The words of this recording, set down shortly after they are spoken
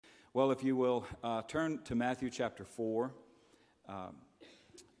Well, if you will, turn to Matthew chapter 4,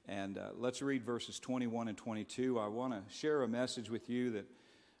 and let's read verses 21 and 22. I want to share a message with you that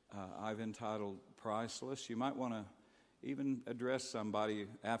I've entitled Priceless. You might want to even address somebody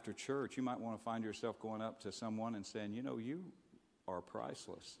after church. You might want to find yourself going up to someone and saying, you know, you are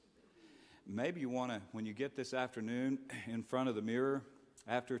priceless. Maybe you want to, when you get this afternoon in front of the mirror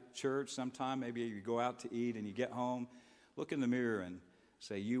after church sometime, maybe you go out to eat and you get home, look in the mirror and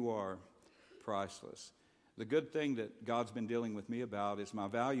say, you are priceless. The good thing that God's been dealing with me about is my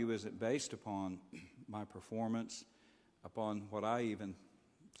value isn't based upon my performance, upon what I even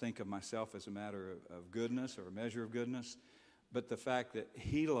think of myself as a matter of goodness or a measure of goodness, but the fact that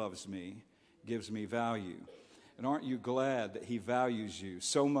He loves me gives me value. And aren't you glad that He values you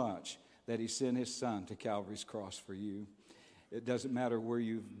so much that He sent His Son to Calvary's cross for you? It doesn't matter where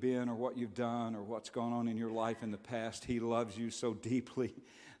you've been or what you've done or what's gone on in your life in the past. He loves you so deeply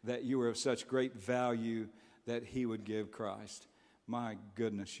that you are of such great value that He would give Christ. My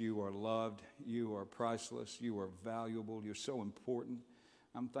goodness, you are loved. You are priceless. You are valuable. You're so important.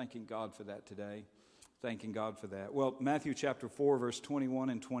 I'm thanking God for that today. Thanking God for that. Well, Matthew chapter 4, verse 21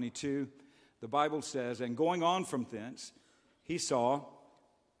 and 22, the Bible says, and going on from thence, He saw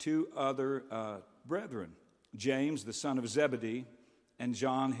two other brethren, James, the son of Zebedee, and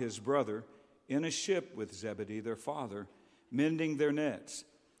John, his brother, in a ship with Zebedee, their father, mending their nets.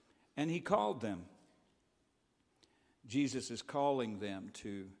 And He called them. Jesus is calling them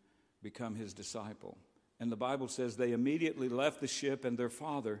to become His disciple. And the Bible says they immediately left the ship and their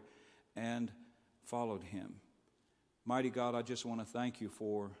father and followed Him. Mighty God, I just want to thank You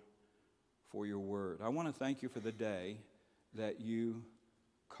for Your word. I want to thank You for the day that You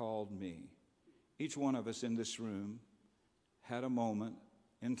called me. Each one of us in this room had a moment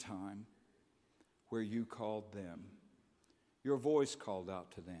in time where You called them. Your voice called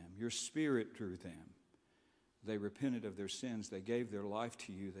out to them. Your Spirit drew them. They repented of their sins. They gave their life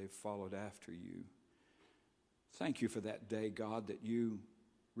to You. They followed after You. Thank You for that day, God, that You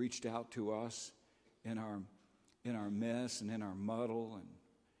reached out to us in our mess and in our muddle and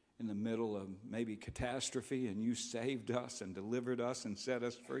in the middle of maybe catastrophe, and You saved us and delivered us and set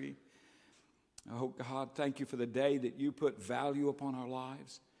us free. Oh, God, thank You for the day that You put value upon our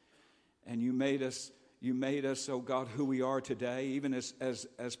lives, and You made us, oh God, who we are today. Even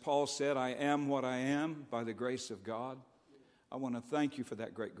as Paul said, I am what I am by the grace of God. I want to thank You for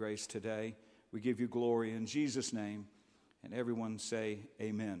that great grace today. We give You glory in Jesus' name. And everyone say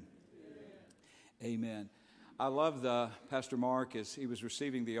amen. Amen. Amen. I love Pastor Mark, as he was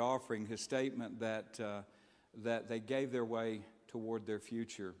receiving the offering, his statement that they gave their way toward their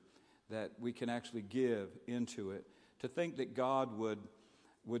future, that we can actually give into it. To think that God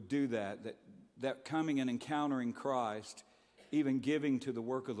would do that coming and encountering Christ, even giving to the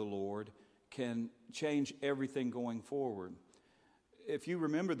work of the Lord, can change everything going forward. If you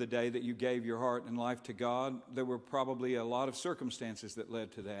remember the day that you gave your heart and life to God, there were probably a lot of circumstances that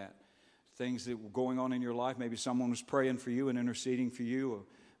led to that. Things that were going on in your life. Maybe someone was praying for you and interceding for you, or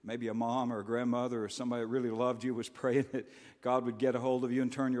maybe a mom or a grandmother or somebody that really loved you was praying that God would get a hold of you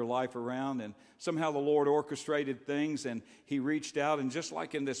and turn your life around. And somehow the Lord orchestrated things, and He reached out, and just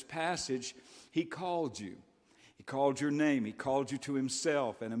like in this passage, He called you. He called your name. He called you to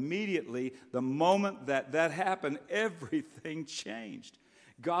Himself. And immediately, the moment that happened, everything changed.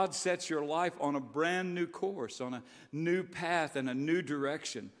 God sets your life on a brand new course, on a new path and a new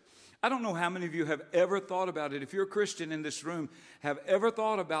direction. I don't know how many of you have ever thought about it. If you're a Christian in this room, have ever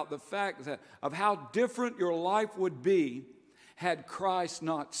thought about the fact of how different your life would be had Christ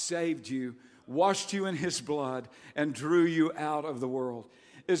not saved you, washed you in His blood, and drew you out of the world.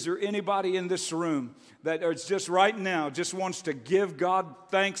 Is there anybody in this room that is just right now just wants to give God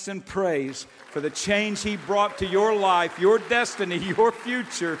thanks and praise for the change He brought to your life, your destiny, your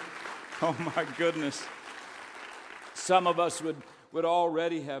future? Oh my goodness. Some of us would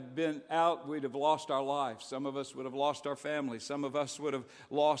already have been out. We'd have lost our life. Some of us would have lost our family. Some of us would have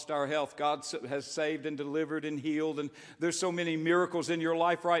lost our health. God has saved and delivered and healed. And there's so many miracles in your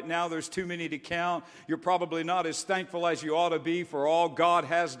life right now. There's too many to count. You're probably not as thankful as you ought to be for all God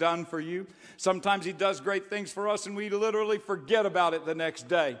has done for you. Sometimes He does great things for us and we literally forget about it the next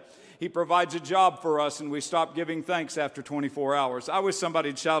day. He provides a job for us, and we stop giving thanks after 24 hours. I wish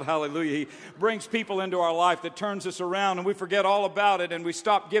somebody'd shout hallelujah. He brings people into our life that turns us around, and we forget all about it, and we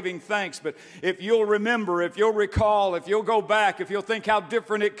stop giving thanks. But if you'll remember, if you'll recall, if you'll go back, if you'll think how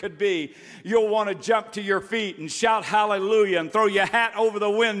different it could be, you'll want to jump to your feet and shout hallelujah and throw your hat over the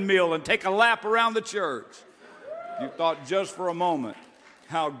windmill and take a lap around the church. You thought just for a moment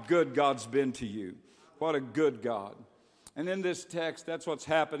how good God's been to you. What a good God. And in this text, that's what's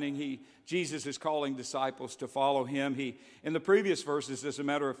happening. Jesus is calling disciples to follow him. In the previous verses, as a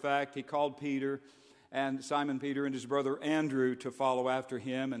matter of fact, he called Simon Peter and his brother Andrew to follow after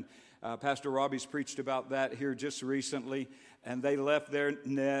him. And Pastor Robbie's preached about that here just recently. And they left their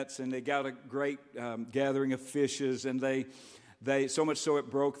nets, and they got a great gathering of fishes. And they so much so it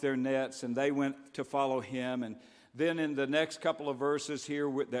broke their nets, and they went to follow him. And then in the next couple of verses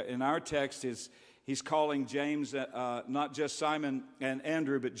here in our text he's calling James, not just Simon and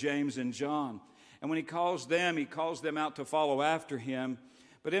Andrew, but James and John. And when he calls them out to follow after him.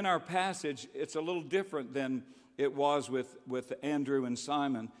 But in our passage, it's a little different than it was with Andrew and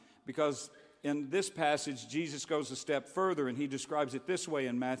Simon, because in this passage, Jesus goes a step further, and he describes it this way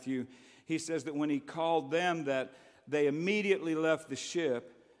in Matthew. He says that when he called them, that they immediately left the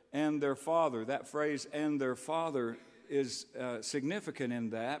ship and their father. That phrase, "and their father," is significant in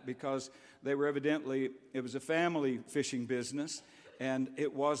that, because they were it was a family fishing business, and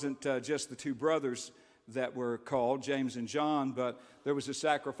it wasn't just the two brothers that were called, James and John, but there was a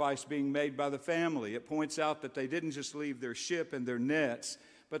sacrifice being made by the family. It points out that they didn't just leave their ship and their nets,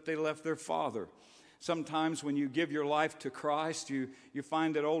 but they left their father. Sometimes when you give your life to Christ, you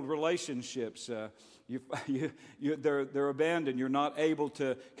find that old relationships, they're abandoned. You're not able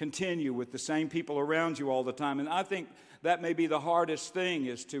to continue with the same people around you all the time. And I think that may be the hardest thing,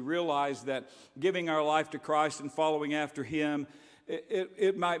 is to realize that giving our life to Christ and following after him,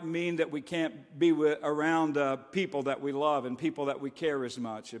 it might mean that we can't be around people that we love and people that we care as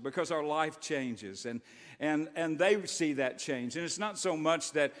much, because our life changes, and they see that change. And it's not so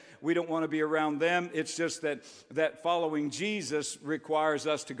much that we don't want to be around them, it's just that following Jesus requires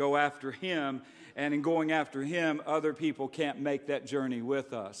us to go after him, and in going after him, other people can't make that journey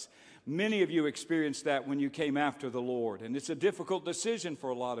with us. Many of you experienced that when you came after the Lord, and it's a difficult decision for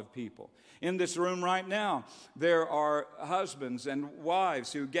a lot of people. In this room right now, there are husbands and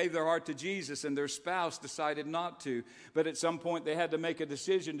wives who gave their heart to Jesus, and their spouse decided not to. But at some point, they had to make a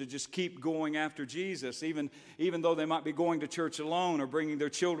decision to just keep going after Jesus, even though they might be going to church alone or bringing their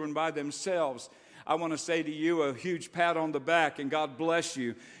children by themselves. I want to say to you a huge pat on the back, and God bless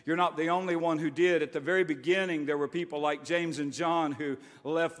you. You're not the only one who did. At the very beginning, there were people like James and John who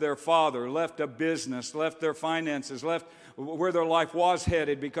left their father, left a business, left their finances, left where their life was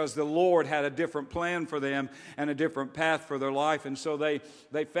headed, because the Lord had a different plan for them and a different path for their life. And so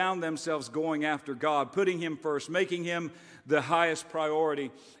they found themselves going after God, putting him first, making him the highest priority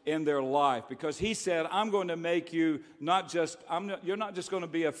in their life, because he said, I'm going to make you you're not just going to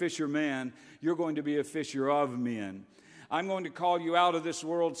be a fisherman, you're going to be a fisher of men. I'm going to call you out of this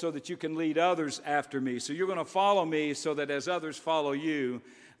world so that you can lead others after me. So you're going to follow me, so that as others follow you,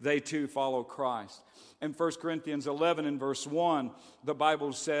 they too follow Christ. In 1 Corinthians 11 and verse 1, the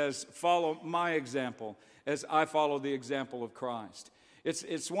Bible says, follow my example as I follow the example of Christ.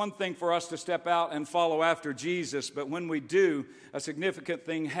 It's one thing for us to step out and follow after Jesus, but when we do, a significant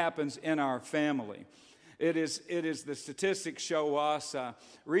thing happens in our family. It is the statistics show us,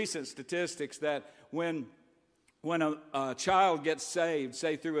 recent statistics, that when a child gets saved,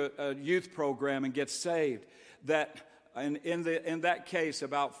 say through a youth program and gets saved, that in that case,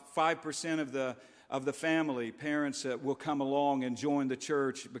 about 5% of the family, parents will come along and join the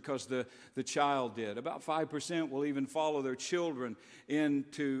church because the child did. About 5% will even follow their children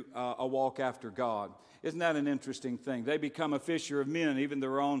into a walk after God. Isn't that an interesting thing? They become a fisher of men, even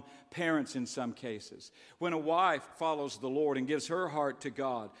their own parents in some cases. When a wife follows the Lord and gives her heart to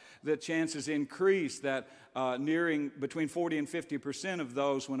God, the chances increase that nearing between 40 and 50% of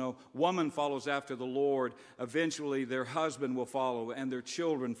those, when a woman follows after the Lord, eventually their husband will follow and their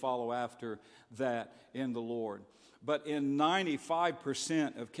children follow after that in the Lord. But in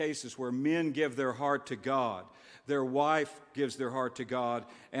 95% of cases where men give their heart to God, their wife gives their heart to God,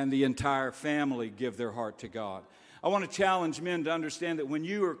 and the entire family give their heart to God. I want to challenge men to understand that when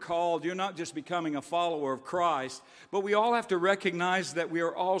you are called, you're not just becoming a follower of Christ, but we all have to recognize that we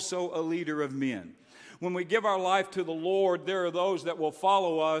are also a leader of men. When we give our life to the Lord, there are those that will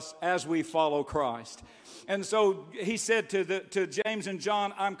follow us as we follow Christ. And so he said to James and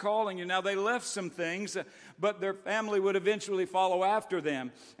John, I'm calling you. Now they left some things, but their family would eventually follow after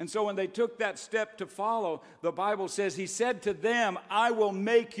them. And so when they took that step to follow, the Bible says he said to them, I will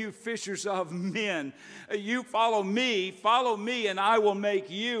make you fishers of men. You follow me, and I will make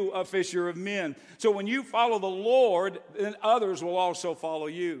you a fisher of men. So when you follow the Lord, then others will also follow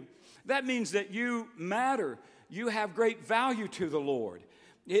you. That means that you matter. You have great value to the Lord.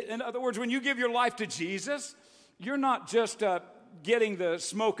 In other words, when you give your life to Jesus, you're not just getting the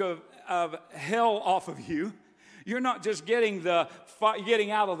smoke of hell off of you. You're not just getting out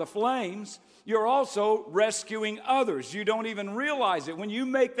of the flames. you're also rescuing others. You don't even realize it. When you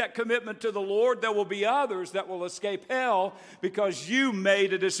make that commitment to the Lord, there will be others that will escape hell because you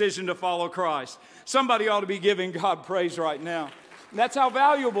made a decision to follow Christ. Somebody ought to be giving God praise right now. That's how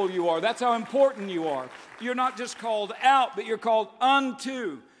valuable you are. That's how important you are. You're not just called out, but you're called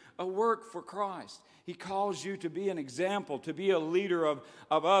unto a work for Christ. He calls you to be an example, to be a leader of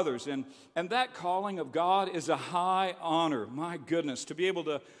others. And that calling of God is a high honor. My goodness, to be able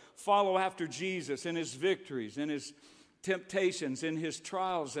to follow after Jesus in his victories, in his temptations, in his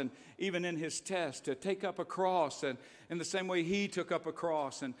trials, and even in his tests, to take up a cross, and in the same way he took up a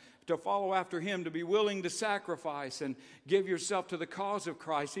cross, and to follow after him, to be willing to sacrifice and give yourself to the cause of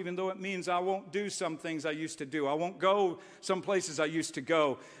Christ, even though it means I won't do some things I used to do. I won't go some places I used to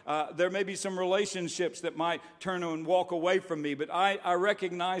go. There may be some relationships that might turn and walk away from me, but I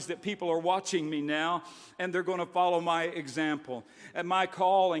recognize that people are watching me now, and they're going to follow my example. And my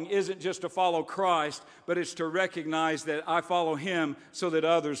calling isn't just to follow Christ, but it's to recognize that I follow him so that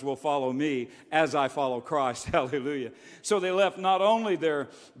others will follow me as I follow Christ. Hallelujah. So they left not only their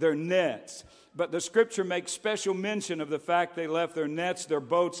nets, but the scripture makes special mention of the fact they left their nets, their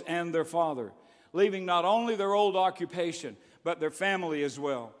boats, and their father, leaving not only their old occupation, but their family as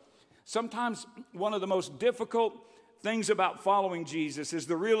well. Sometimes one of the most difficult things about following Jesus is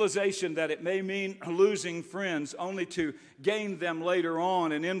the realization that it may mean losing friends only to gain them later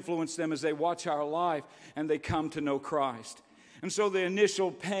on and influence them as they watch our life and they come to know Christ. And so the initial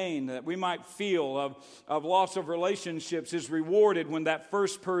pain that we might feel of loss of relationships is rewarded when that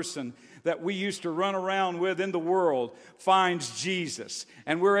first person that we used to run around with in the world finds Jesus.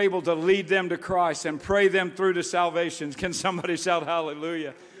 And we're able to lead them to Christ and pray them through to salvation. Can somebody shout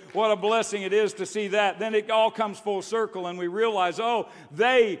hallelujah? What a blessing it is to see that. Then it all comes full circle and we realize, oh,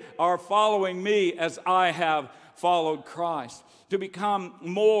 they are following me as I have followed Christ. To become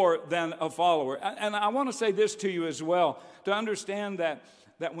more than a follower. And I want to say this to you as well. To understand that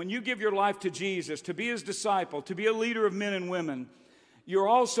when you give your life to Jesus, to be his disciple, to be a leader of men and women, you're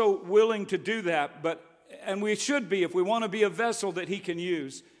also willing to do that, and we should be if we want to be a vessel that he can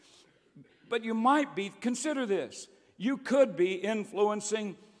use. But you might be, consider this, you could be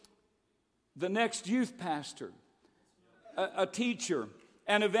influencing the next youth pastor, a teacher,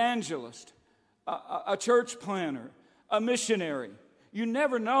 an evangelist, a church planner, a missionary. You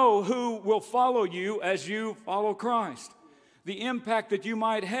never know who will follow you as you follow Christ. The impact that you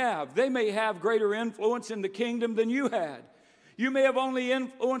might have. They may have greater influence in the kingdom than you had. You may have only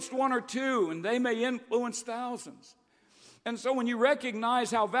influenced one or two, and they may influence thousands. And so when you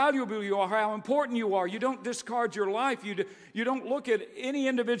recognize how valuable you are, how important you are, you don't discard your life. You don't look at any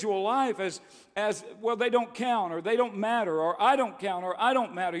individual life as well, they don't count, or they don't matter, or I don't count, or I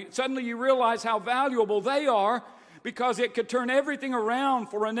don't matter. Suddenly you realize how valuable they are because it could turn everything around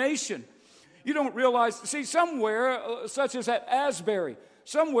for a nation. You don't realize, see, somewhere, such as at Asbury,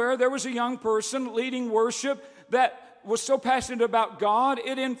 somewhere there was a young person leading worship that was so passionate about God,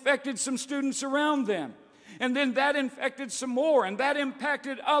 it infected some students around them. And then that infected some more, and that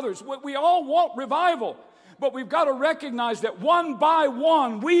impacted others. We all want revival, but we've got to recognize that one by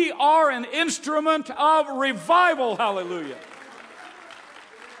one, we are an instrument of revival. Hallelujah.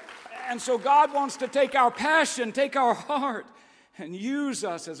 And so God wants to take our passion, take our heart, and use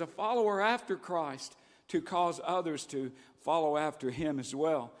us as a follower after Christ to cause others to follow after him as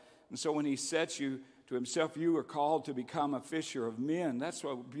well. And so when he sets you to himself, you are called to become a fisher of men. That's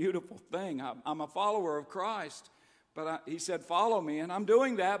a beautiful thing. I'm a follower of Christ, but he said, follow me, and I'm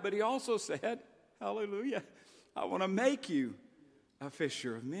doing that. But he also said, hallelujah, I want to make you a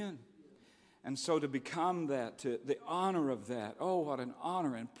fisher of men. And so to become that, to the honor of that, oh, what an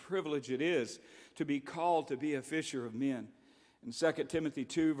honor and privilege it is to be called to be a fisher of men. In 2 Timothy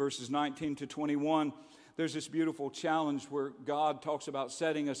 2, verses 19 to 21, there's this beautiful challenge where God talks about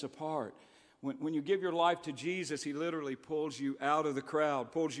setting us apart. When you give your life to Jesus, he literally pulls you out of the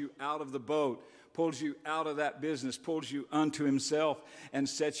crowd, pulls you out of the boat, pulls you out of that business, pulls you unto himself and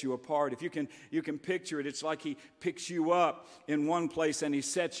sets you apart. If you can picture it, it's like he picks you up in one place and he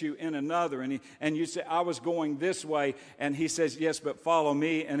sets you in another. And you say, I was going this way, and he says, yes, but follow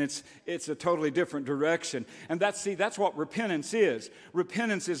me, and it's a totally different direction. And that's what repentance is.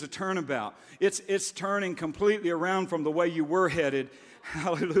 Repentance is a turnabout. It's turning completely around from the way you were headed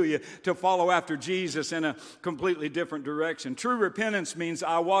hallelujah, to follow after Jesus in a completely different direction. True repentance means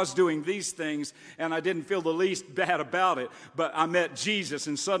I was doing these things and I didn't feel the least bad about it, but I met Jesus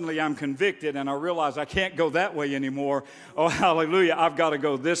and suddenly I'm convicted and I realize I can't go that way anymore. Oh, hallelujah, I've got to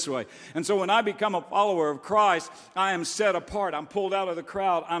go this way. And so when I become a follower of Christ, I am set apart. I'm pulled out of the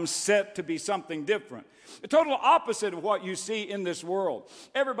crowd. I'm set to be something different. The total opposite of what you see in this world.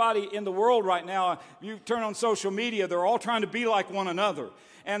 Everybody in the world right now, you turn on social media, they're all trying to be like one another.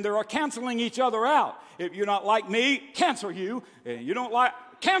 And they're canceling each other out. If you're not like me, cancel you. And you don't like,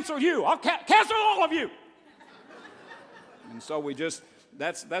 cancel you. I'll cancel all of you. And so we just,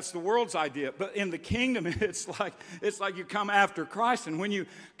 that's the world's idea. But in the kingdom, it's like you come after Christ. And when you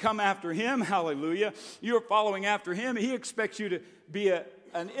come after Him, hallelujah, you're following after Him. He expects you to be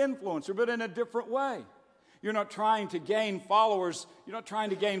an influencer, but in a different way. You're not trying to gain followers. You're not trying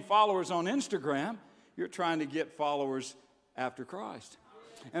to gain followers on Instagram. You're trying to get followers after Christ.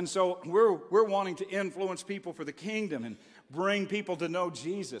 And so we're wanting to influence people for the kingdom and bring people to know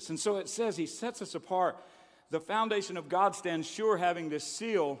Jesus. And so it says He sets us apart. The foundation of God stands sure, having this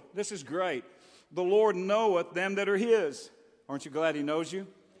seal. This is great. The Lord knoweth them that are His. Aren't you glad He knows you?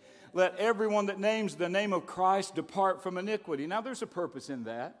 Let everyone that names the name of Christ depart from iniquity. Now, there's a purpose in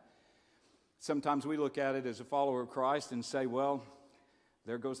that. Sometimes we look at it as a follower of Christ and say, well,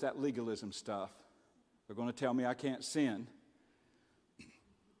 there goes that legalism stuff. They're going to tell me I can't sin.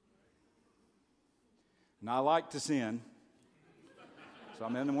 And I like to sin. So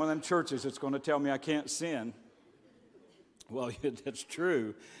I'm in one of them churches that's going to tell me I can't sin. Well, that's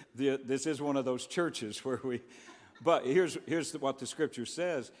true. This is one of those churches where we... But here's what the Scripture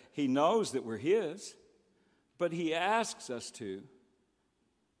says. He knows that we're His, but He asks us to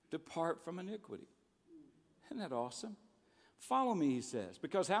depart from iniquity. Isn't that awesome? Follow me, He says.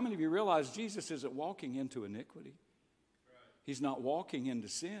 Because how many of you realize Jesus isn't walking into iniquity? He's not walking into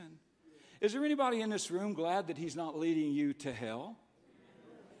sin. Is there anybody in this room glad that He's not leading you to hell?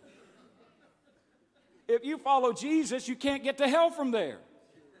 If you follow Jesus, you can't get to hell from there.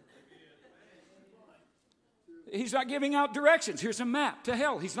 He's not giving out directions. Here's a map to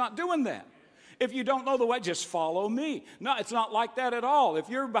hell. He's not doing that. If you don't know the way, just follow me. No, it's not like that at all. If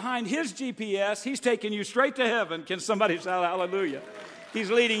you're behind His GPS, He's taking you straight to heaven. Can somebody shout hallelujah? He's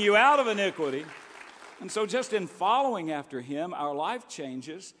leading you out of iniquity. And so just in following after Him, our life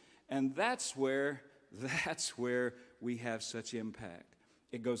changes, and that's where we have such impact.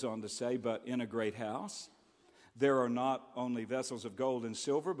 It goes on to say, but in a great house, there are not only vessels of gold and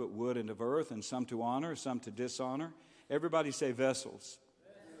silver, but wood and of earth, and some to honor, some to dishonor. Everybody say vessels.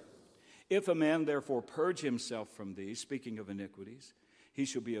 If a man therefore purge himself from these, speaking of iniquities, he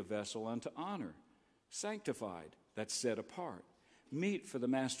shall be a vessel unto honor, sanctified, that's set apart, meet for the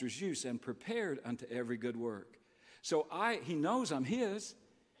master's use, and prepared unto every good work. So He knows I'm His.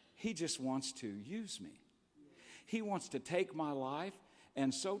 He just wants to use me. He wants to take my life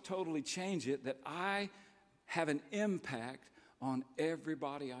and so totally change it that I have an impact on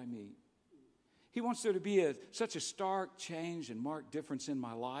everybody I meet. He wants there to be such a stark change and marked difference in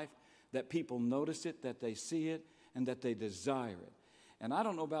my life that people notice it, that they see it, and that they desire it. And I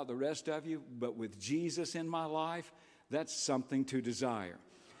don't know about the rest of you, but with Jesus in my life, that's something to desire.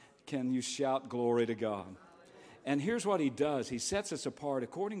 Can you shout glory to God? And here's what He does. He sets us apart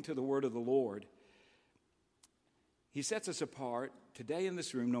according to the word of the Lord. He sets us apart today in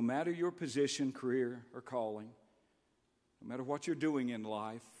this room, no matter your position, career, or calling, no matter what you're doing in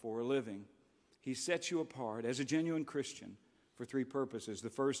life for a living. He sets you apart as a genuine Christian for three purposes. The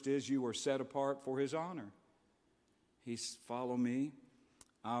first is you are set apart for His honor. Follow me.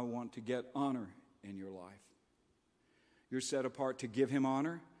 I want to get honor in your life. You're set apart to give Him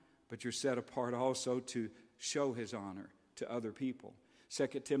honor, but you're set apart also to show His honor to other people. 2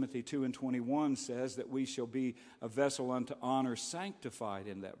 Timothy 2:21 says that we shall be a vessel unto honor, sanctified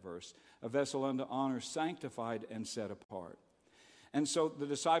in that verse. A vessel unto honor, sanctified and set apart. And so the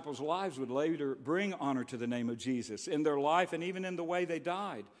disciples' lives would later bring honor to the name of Jesus in their life and even in the way they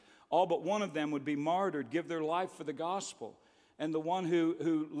died. All but one of them would be martyred, give their life for the gospel. And the one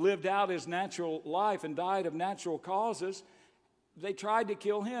who lived out his natural life and died of natural causes, they tried to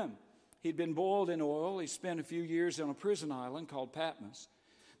kill him. He'd been boiled in oil. He spent a few years on a prison island called Patmos.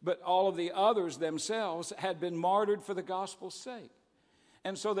 But all of the others themselves had been martyred for the gospel's sake.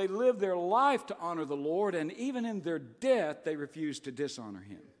 And so they lived their life to honor the Lord, and even in their death, they refused to dishonor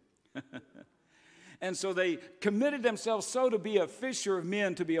Him. And so they committed themselves so to be a fisher of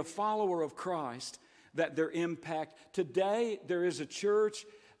men, to be a follower of Christ, that their impact. Today, there is a church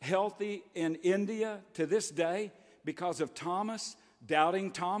healthy in India to this day because of Thomas,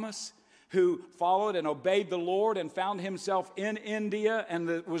 doubting Thomas, who followed and obeyed the Lord and found himself in India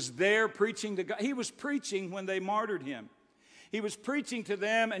and was there preaching to God. He was preaching when they martyred him. He was preaching to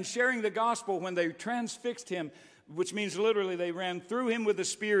them and sharing the gospel when they transfixed him, which means literally they ran through him with a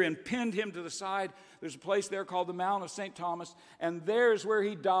spear and pinned him to the side. There's a place there called the Mount of St. Thomas, and there's where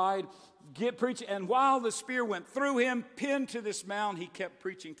he died, preaching. And while the spear went through him, pinned to this mound, he kept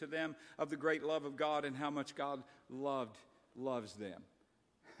preaching to them of the great love of God and how much God loves them.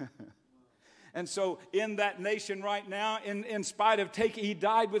 And so in that nation right now, in spite of he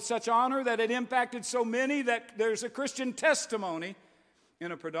died with such honor that it impacted so many that there's a Christian testimony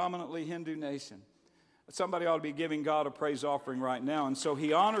in a predominantly Hindu nation. Somebody ought to be giving God a praise offering right now. And so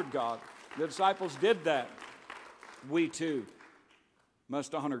he honored God. The disciples did that. We too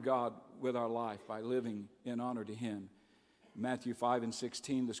must honor God with our life by living in honor to him. Matthew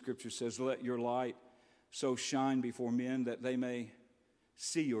 5:16, the scripture says, "Let your light so shine before men that they may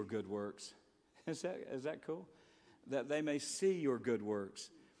see your good works." Is that cool? That they may see your good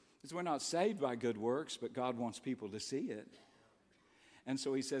works. Because we're not saved by good works, but God wants people to see it. And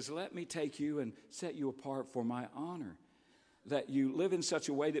so he says, let me take you and set you apart for my honor. That you live in such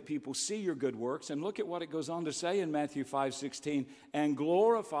a way that people see your good works. And look at what it goes on to say in Matthew 5:16. And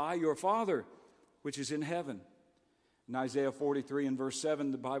glorify your Father, which is in heaven. In Isaiah 43 and verse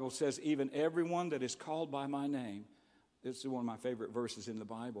 7, the Bible says, even everyone that is called by my name. This is one of my favorite verses in the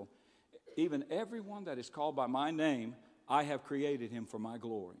Bible. Even everyone that is called by my name, I have created him for my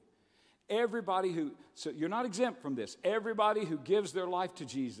glory. So you're not exempt from this. Everybody who gives their life to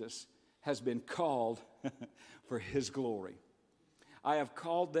Jesus has been called for his glory. I have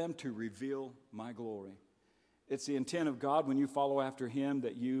called them to reveal my glory. It's the intent of God when you follow after him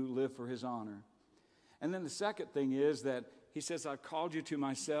that you live for his honor. And then the second thing is that he says, I've called you to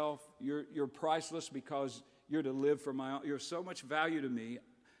myself. You're priceless because you're to live for my honor. You're so much value to me.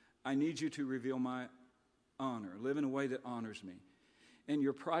 I need you to reveal my honor. Live in a way that honors me. And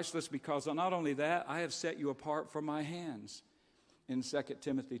you're priceless because not only that, I have set you apart from my hands. In 2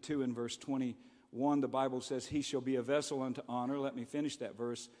 Timothy 2 and verse 21, the Bible says, he shall be a vessel unto honor. Let me finish that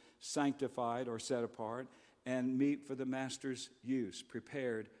verse. Sanctified or set apart and meet for the master's use.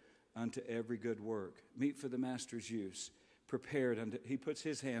 Prepared unto every good work. Meet for the master's use. Prepared unto, he puts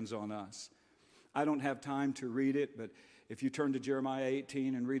his hands on us. I don't have time to read it, but if you turn to Jeremiah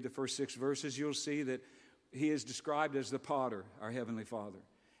 18 and read the first 6 verses, you'll see that he is described as the potter, our Heavenly Father.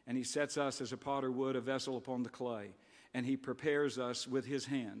 And he sets us as a potter would, a vessel upon the clay. And he prepares us with his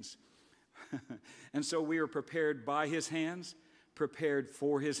hands. And so we are prepared by his hands, prepared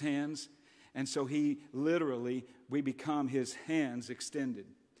for his hands. And so we become his hands extended.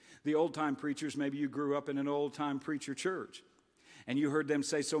 The old-time preachers, maybe you grew up in an old-time preacher church. And you heard them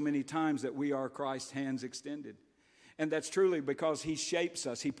say so many times that we are Christ's hands extended. And that's truly because he shapes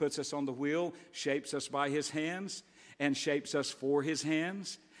us. He puts us on the wheel, shapes us by his hands, and shapes us for his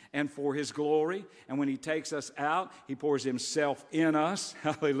hands and for his glory. And when he takes us out, he pours himself in us,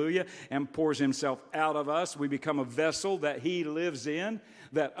 hallelujah, and pours himself out of us. We become a vessel that he lives in,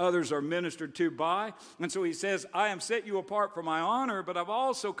 that others are ministered to by. And so he says, I am set you apart for my honor, but I've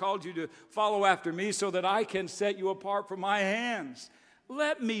also called you to follow after me so that I can set you apart for my hands.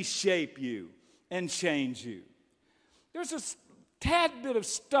 Let me shape you and change you. There's a tad bit of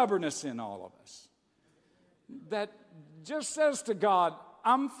stubbornness in all of us that just says to God,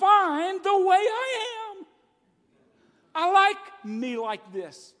 I'm fine the way I am. I like me like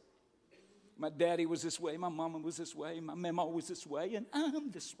this. My daddy was this way, my mama was this way, my mama was this way, and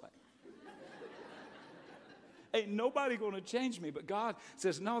I'm this way. Ain't nobody going to change me, but God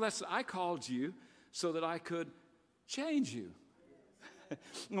says, no, I called you so that I could change you.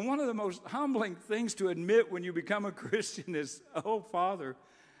 And one of the most humbling things to admit when you become a Christian is, oh, Father,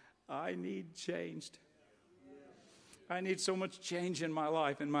 I need changed. I need so much change in my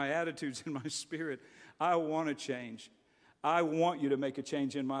life, in my attitudes, in my spirit. I want to change. I want you to make a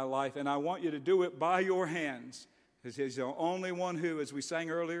change in my life, and I want you to do it by your hands. Because he's the only one who, as we sang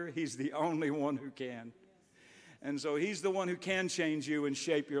earlier, he's the only one who can. And so he's the one who can change you and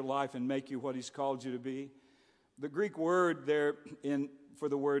shape your life and make you what he's called you to be. The Greek word there for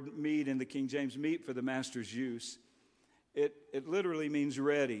the word meet in the King James, meet for the master's use, it literally means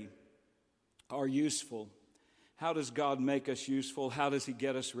ready or useful. How does God make us useful? How does he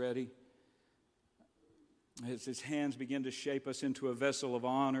get us ready? As his hands begin to shape us into a vessel of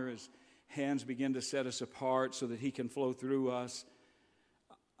honor, his hands begin to set us apart so that he can flow through us.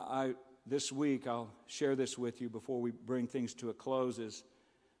 This week, I'll share this with you before we bring things to a close, is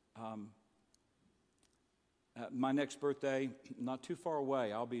my next birthday, not too far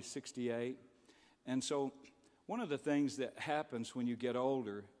away. I'll be 68. And so one of the things that happens when you get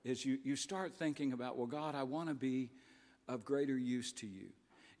older is you start thinking about, well, God, I want to be of greater use to you.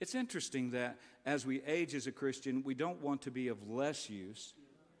 It's interesting that as we age as a Christian, we don't want to be of less use.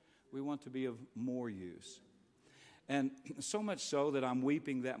 We want to be of more use. And so much so that I'm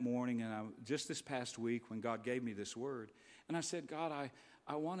weeping that morning, and just this past week when God gave me this word, and I said, God,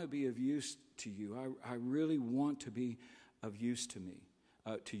 I want to be of use to you. I really want to be of use to me,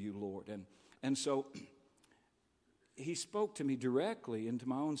 to you, Lord. And so he spoke to me directly into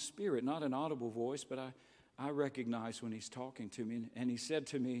my own spirit, not an audible voice, but I recognize when he's talking to me. And he said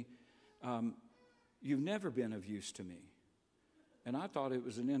to me, you've never been of use to me. And I thought it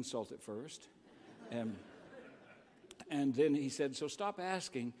was an insult at first. And then he said, so stop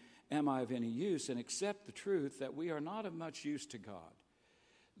asking, am I of any use? And accept the truth that we are not of much use to God.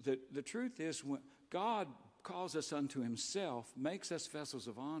 The truth is, when God calls us unto himself, makes us vessels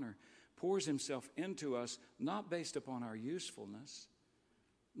of honor, pours himself into us, not based upon our usefulness,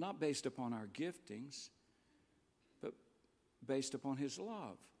 not based upon our giftings, but based upon his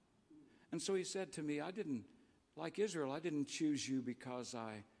love. And so he said to me, like Israel, I didn't choose you because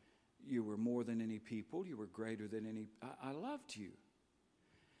you were more than any people, you were greater than any, I loved you.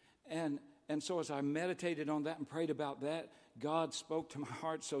 And so as I meditated on that and prayed about that, God spoke to my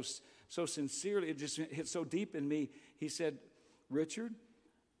heart so sincerely, it just hit so deep in me. He said, Richard,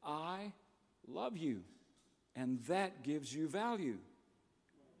 I love you, and that gives you value.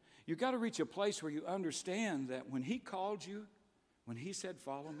 You've got to reach a place where you understand that when he called you, when he said,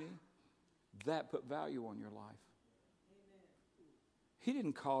 follow me, that put value on your life. He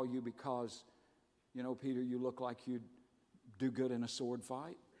didn't call you because, Peter, you look like you'd do good in a sword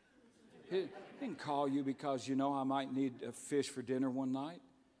fight. He didn't call you because, I might need a fish for dinner one night.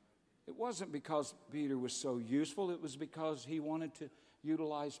 It wasn't because Peter was so useful. It was because he wanted to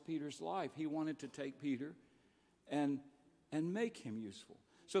utilize Peter's life. He wanted to take Peter and make him useful.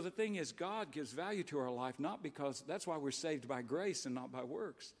 So the thing is, God gives value to our life, not because, that's why we're saved by grace and not by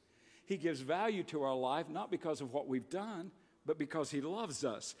works. He gives value to our life, not because of what we've done, but because he loves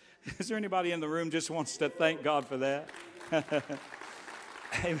us. Is there anybody in the room just wants to thank God for that?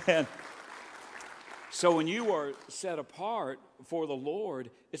 Amen. So when you are set apart for the Lord,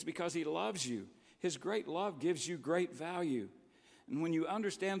 it's because he loves you. His great love gives you great value. And when you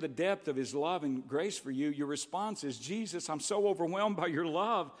understand the depth of his love and grace for you, your response is, Jesus, I'm so overwhelmed by your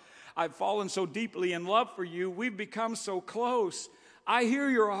love. I've fallen so deeply in love for you. We've become so close. I hear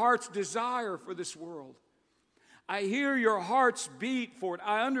your heart's desire for this world. I hear your heart's beat for it.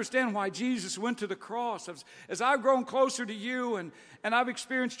 I understand why Jesus went to the cross. As I've grown closer to you and I've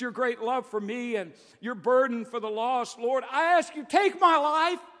experienced your great love for me and your burden for the lost, Lord, I ask you, take my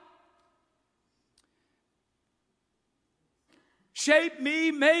life. Shape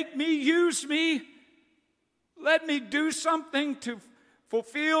me, make me, use me. Let me do something to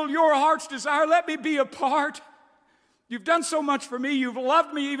fulfill your heart's desire. Let me be a part. You've done so much for me. You've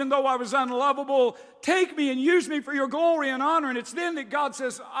loved me even though I was unlovable. Take me and use me for your glory and honor. And it's then that God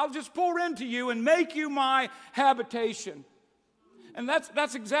says, I'll just pour into you and make you my habitation. And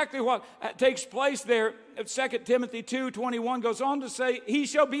that's exactly what takes place there. 2 Timothy 2:21 goes on to say, he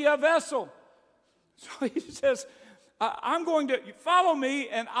shall be a vessel. So he says, I'm going to follow me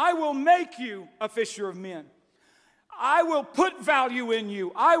and I will make you a fisher of men. I will put value in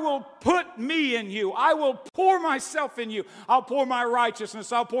you. I will put me in you. I will pour myself in you. I'll pour my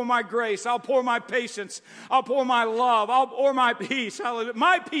righteousness. I'll pour my grace. I'll pour my patience. I'll pour my love. I'll pour my peace.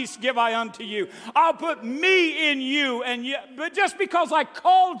 My peace give I unto you. I'll put me in you. But just because I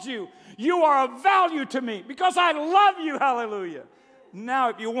called you, you are of value to me. Because I love you. Hallelujah. Now,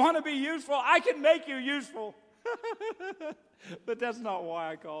 if you want to be useful, I can make you useful. But that's not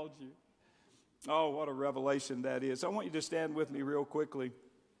why I called you. Oh, what a revelation that is. I want you to stand with me real quickly.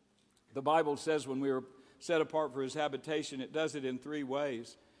 The Bible says when we were set apart for his habitation, it does it in 3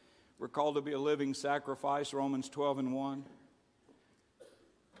 ways. We're called to be a living sacrifice, Romans 12:1.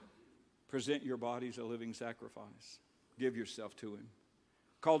 Present your bodies a living sacrifice. Give yourself to him.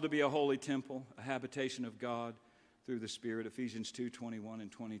 Called to be a holy temple, a habitation of God through the Spirit, Ephesians 2:21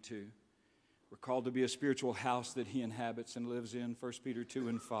 and 22. We're called to be a spiritual house that he inhabits and lives in, 1 Peter 2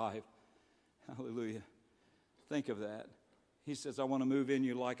 and 5. Hallelujah. Think of that. He says, I want to move in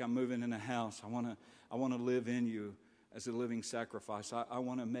you like I'm moving in a house. I want to live in you as a living sacrifice. I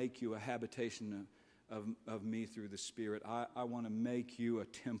want to make you a habitation of me through the Spirit. I want to make you a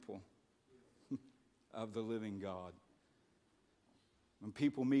temple of the living God. When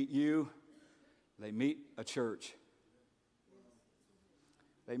people meet you, they meet a church.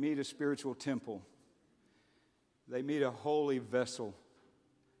 They meet a spiritual temple. They meet a holy vessel.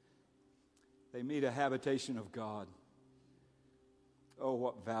 they meet a habitation of God. Oh,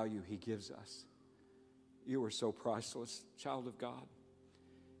 what value He gives us. You are so priceless, child of God.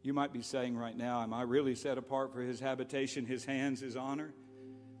 You might be saying right now, am I really set apart for His habitation, His hands, His honor?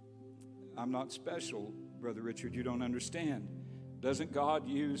 I'm not special, Brother Richard. You don't understand. Doesn't God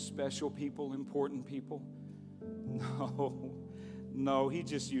use special people, important people? No, He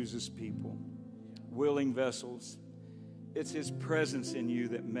just uses people, willing vessels. It's His presence in you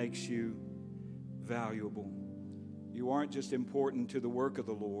that makes you valuable. You aren't just important to the work of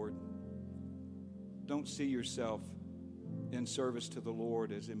the Lord. Don't see yourself in service to the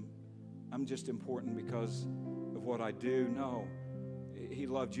Lord as I'm just important because of what I do. No, He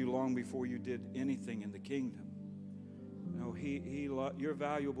loved you long before you did anything in the kingdom. No, you're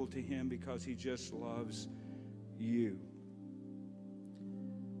valuable to Him because He just loves you.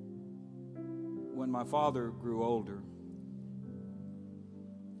 When my father grew older,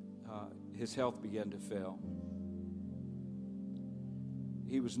 his health began to fail.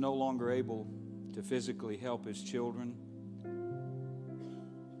 He was no longer able to physically help his children,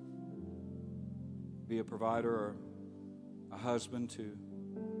 be a provider or a husband to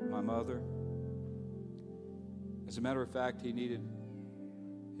my mother. As a matter of fact, he needed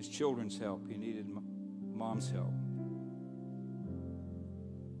his children's help. He needed Mom's help.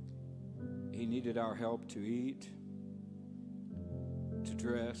 He needed our help to eat, to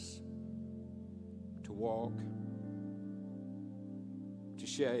dress, to walk, to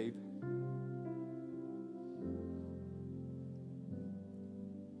shave.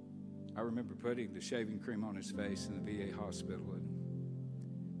 I remember putting the shaving cream on his face in the VA hospital,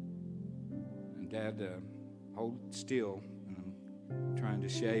 and Dad hold still, and I'm trying to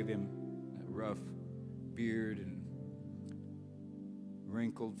shave him, that rough beard and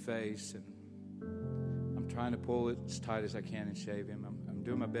wrinkled face, and I'm trying to pull it as tight as I can and shave him. I'm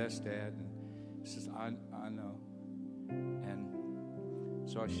doing my best, Dad. And he says, I know. And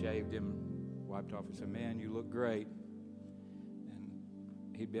so I shaved him, wiped off, and said, man, you look great.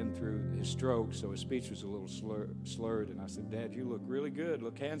 And he'd been through his stroke, so his speech was a little slurred. And I said, Dad, you look really good,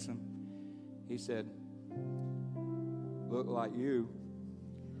 look handsome. He said, look like you.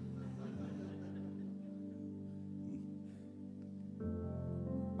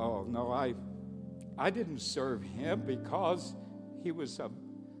 Oh, no, I didn't serve him because he was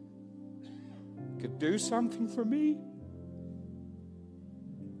could do something for me.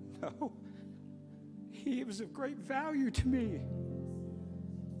 No, he was of great value to me.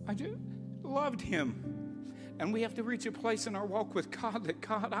 I just loved him. And we have to reach a place in our walk with God that,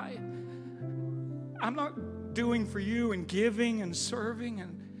 God, I'm not doing for you and giving and serving,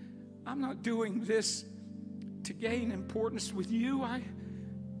 and I'm not doing this to gain importance with you.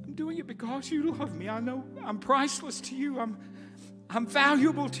 I'm doing it because you love me. I know I'm priceless to you. I'm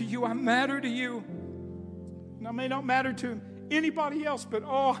valuable to you. I matter to you. And I may not matter to anybody else, but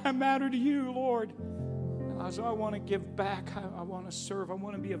I matter to you, Lord. And so I want to give back. I want to serve. I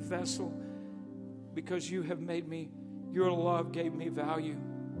want to be a vessel because you have made me, your love gave me value.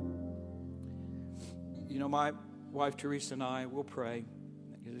 You know, my wife Teresa and I will pray.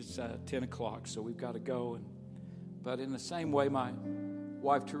 It's 10 o'clock, so we've got to go. But in the same way, my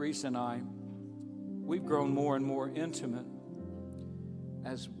wife Teresa and I, we've grown more and more intimate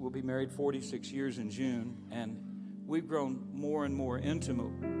as we'll be married 46 years in June, and we've grown more and more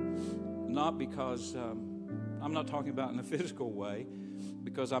intimate, not because, I'm not talking about in a physical way,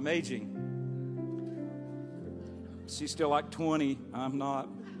 because I'm aging. She's still like 20, I'm not.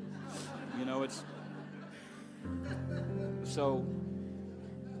 You know, so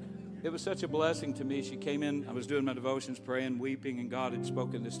it was such a blessing to me. She came in, I was doing my devotions, praying, weeping, and God had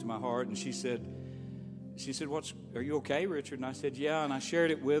spoken this to my heart, and she said, are you okay, Richard? And I said, yeah, and I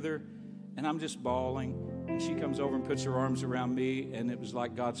shared it with her, and I'm just bawling. And she comes over and puts her arms around me, and it was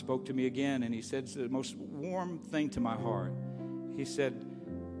like God spoke to me again, and He said the most warm thing to my heart. He said,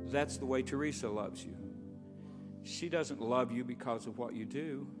 that's the way Teresa loves you. She doesn't love you because of what you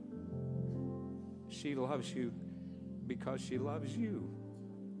do. She loves you because she loves you.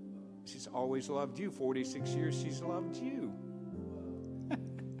 She's always loved you. 46 years she's loved you.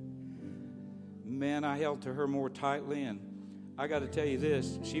 Man, I held to her more tightly, and I got to tell you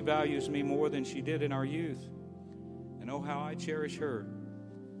this, she values me more than she did in our youth. And oh, how I cherish her.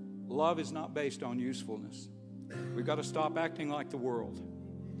 Love is not based on usefulness. We've got to stop acting like the world.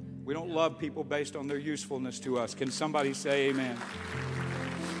 We don't love people based on their usefulness to us. Can somebody say amen?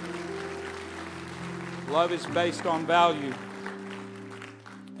 Love is based on value.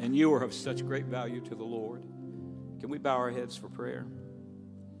 And you are of such great value to the Lord. Can we bow our heads for prayer?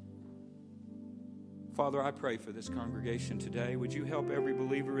 Father, I pray for this congregation today. Would you help every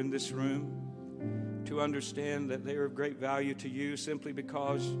believer in this room to understand that they are of great value to you simply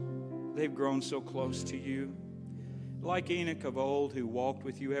because they've grown so close to you. Like Enoch of old, who walked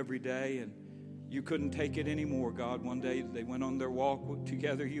with you every day, and you couldn't take it anymore, God. One day they went on their walk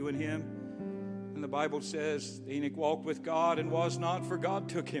together, you and him. And the Bible says Enoch walked with God and was not, for God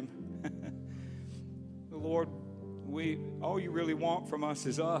took him. Lord, all you really want from us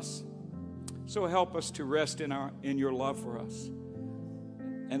is us. So help us to rest in your love for us.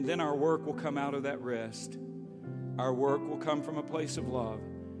 And then our work will come out of that rest. Our work will come from a place of love.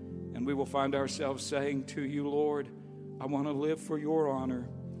 And we will find ourselves saying to you, Lord, I want to live for your honor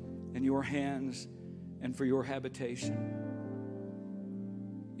and your hands and for your habitation.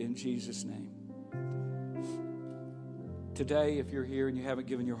 In Jesus' name. Today, if you're here and you haven't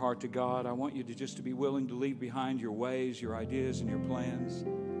given your heart to God, I want you to be willing to leave behind your ways, your ideas, and your plans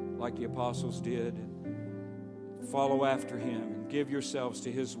like the apostles did. Follow after him and give yourselves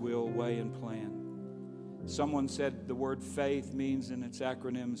to his will, way, and plan. Someone said the word faith means in its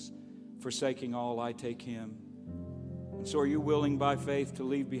acronyms, forsaking all, I take him. And so are you willing by faith to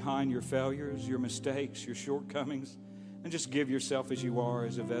leave behind your failures, your mistakes, your shortcomings, and just give yourself as you are,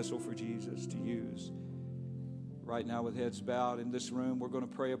 as a vessel for Jesus to use? Right now, with heads bowed in this room, we're going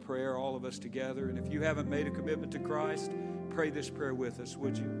to pray a prayer, all of us together. And if you haven't made a commitment to Christ, pray this prayer with us,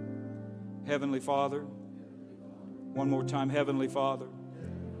 would you? Heavenly Father, one more time, Heavenly Father,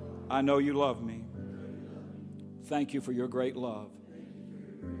 I know you love me. Thank you for your great love.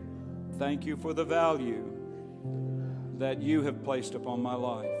 Thank you for the value that you have placed upon my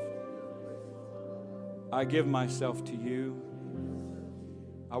life. I give myself to you.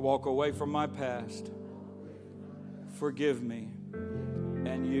 I walk away from my past. Forgive me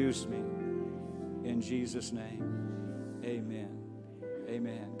and use me. In Jesus' name, amen.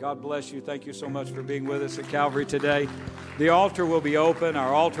 Amen. God bless you. Thank you so much for being with us at Calvary today. The altar will be open.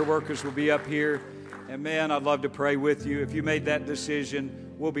 Our altar workers will be up here. And man, I'd love to pray with you. If you made that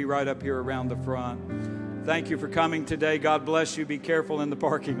decision, we'll be right up here around the front. Thank you for coming today. God bless you. Be careful in the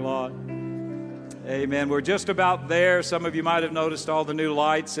parking lot. Amen. We're just about there. Some of you might have noticed all the new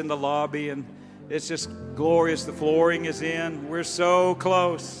lights in the lobby, and it's just glorious. The flooring is in. We're so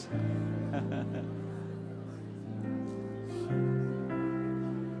close.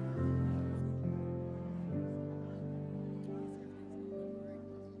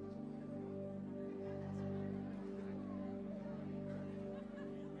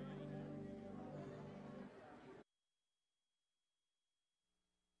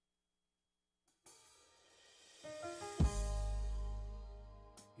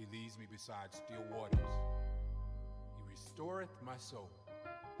 He leads me beside still waters. He restoreth my soul.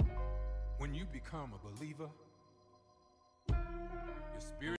 When you become a believer, your spirit